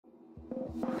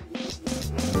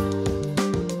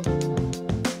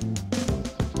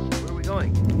Where are we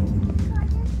going?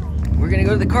 We're gonna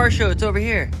go to the car show. It's over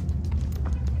here.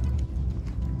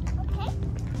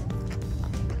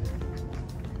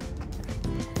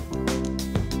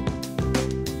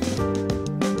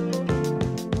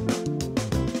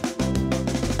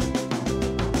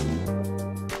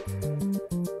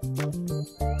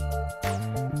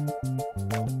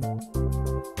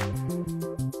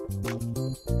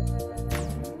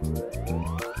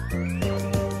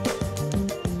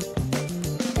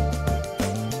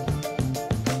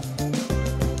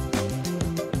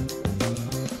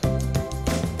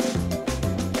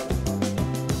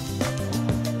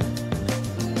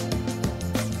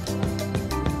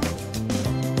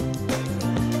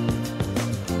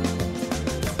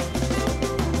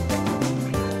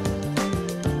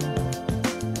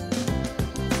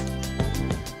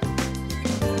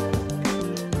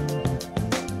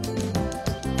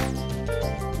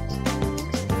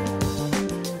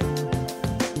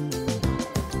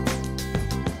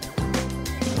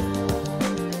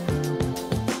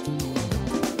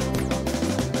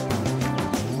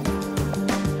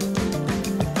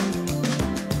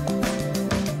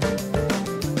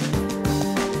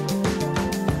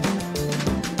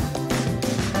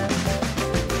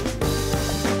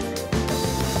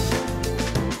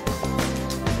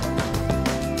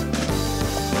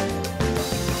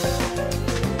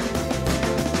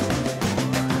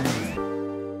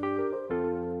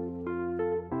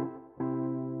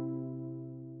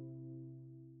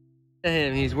 Look at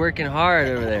him, he's working hard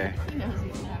over there. He knows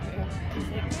he's not real. He's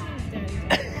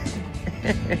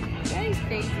like, Daddy's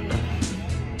crazy.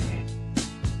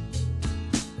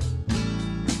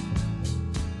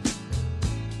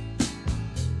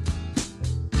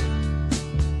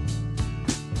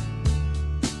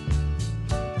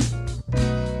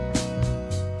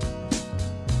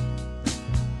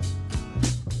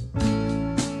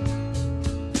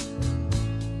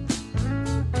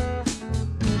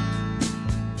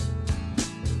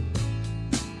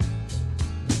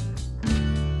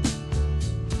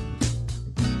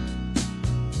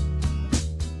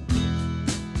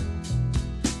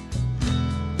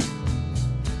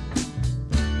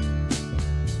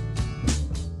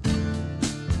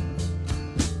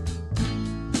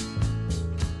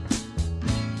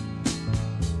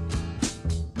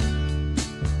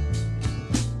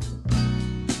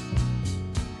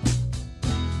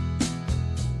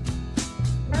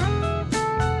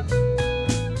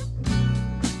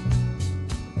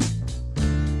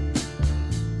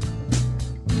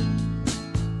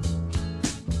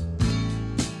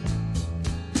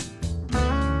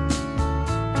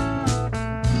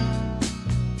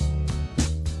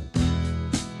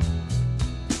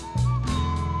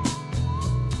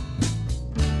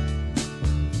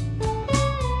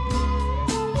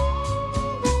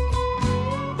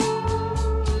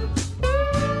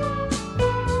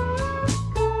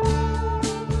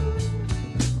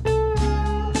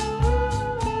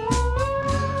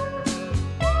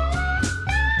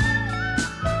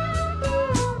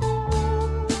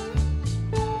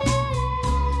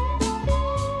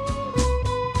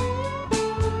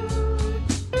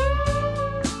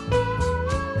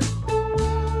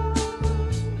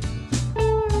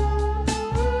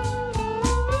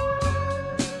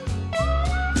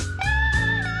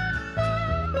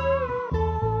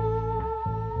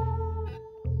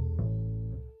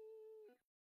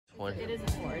 It is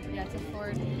a Ford. Yeah, it's a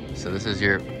Ford. So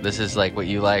this is like what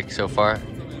you like so far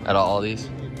out of all these?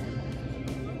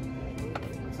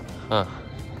 Huh.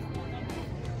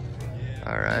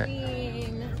 All right. I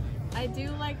mean, I do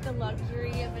like the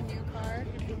luxury of a new car.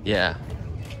 Yeah.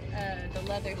 The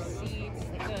leather seats,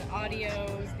 the audio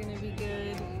is gonna be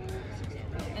good.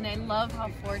 And I love how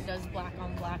Ford does black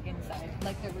on black inside.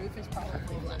 Like the roof is probably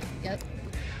black. Yep.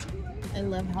 I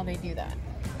love how they do that.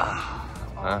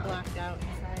 All blacked out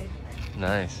inside.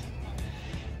 Nice.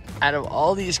 Out of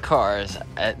all these cars,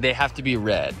 they have to be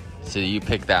red. So you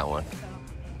pick that one.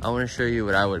 I want to show you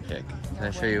what I would pick. Can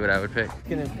I show you what I would pick? I'm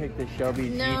gonna pick the Shelby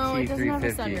No, it doesn't have a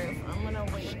GT350. sunroof. I'm gonna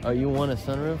wait. Oh, you want a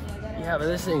sunroof? Yeah, but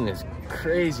this thing is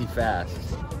crazy fast.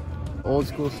 Old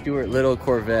school Stuart Little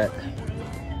Corvette.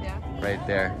 Yeah. Right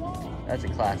there. That's a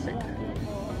classic.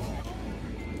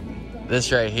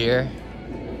 This right here,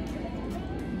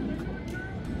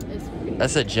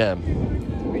 that's a gem.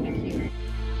 Pretty cute.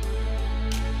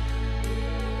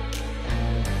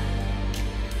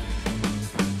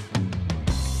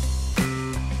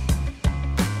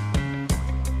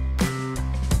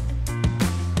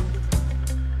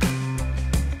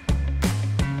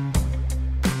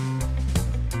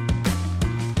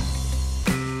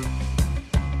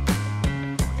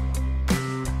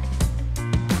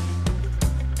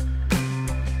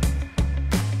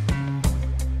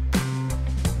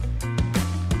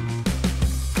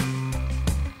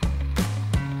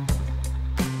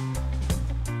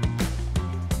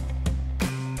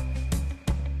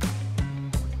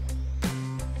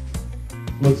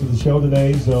 looks of the show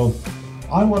today. So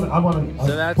I want to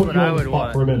So that's put what you I on the would spot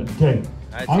want. for a minute. Okay.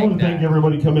 I I want to thank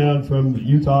everybody coming out from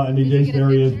Utah and the adjacent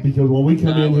areas, because when we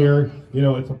come in here, you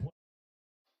know, it's a